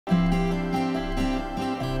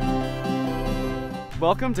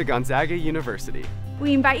Welcome to Gonzaga University.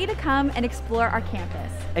 We invite you to come and explore our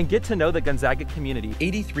campus. And get to know the Gonzaga community.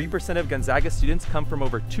 83% of Gonzaga students come from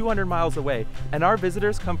over 200 miles away, and our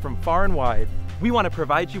visitors come from far and wide. We want to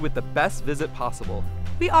provide you with the best visit possible.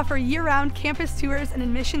 We offer year-round campus tours and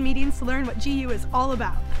admission meetings to learn what GU is all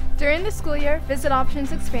about. During the school year, visit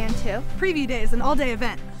options expand to Preview days, an all-day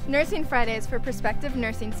event. Nursing Fridays for prospective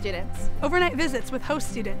nursing students. Overnight visits with host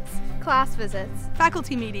students. Class visits.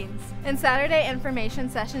 Faculty meetings. And Saturday information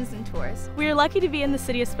sessions and tours. We are lucky to be in the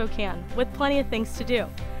city of Spokane with plenty of things to do,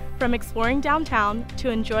 from exploring downtown to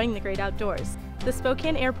enjoying the great outdoors. The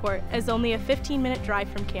Spokane Airport is only a 15-minute drive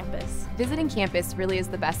from campus. Visiting campus really is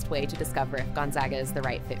the best way to discover if Gonzaga is the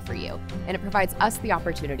right fit for you, and it provides us the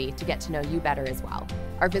opportunity to get to know you better as well.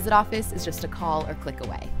 Our visit office is just a call or click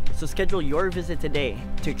away. So schedule your visit today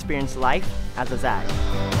to experience life as a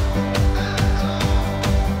Zag.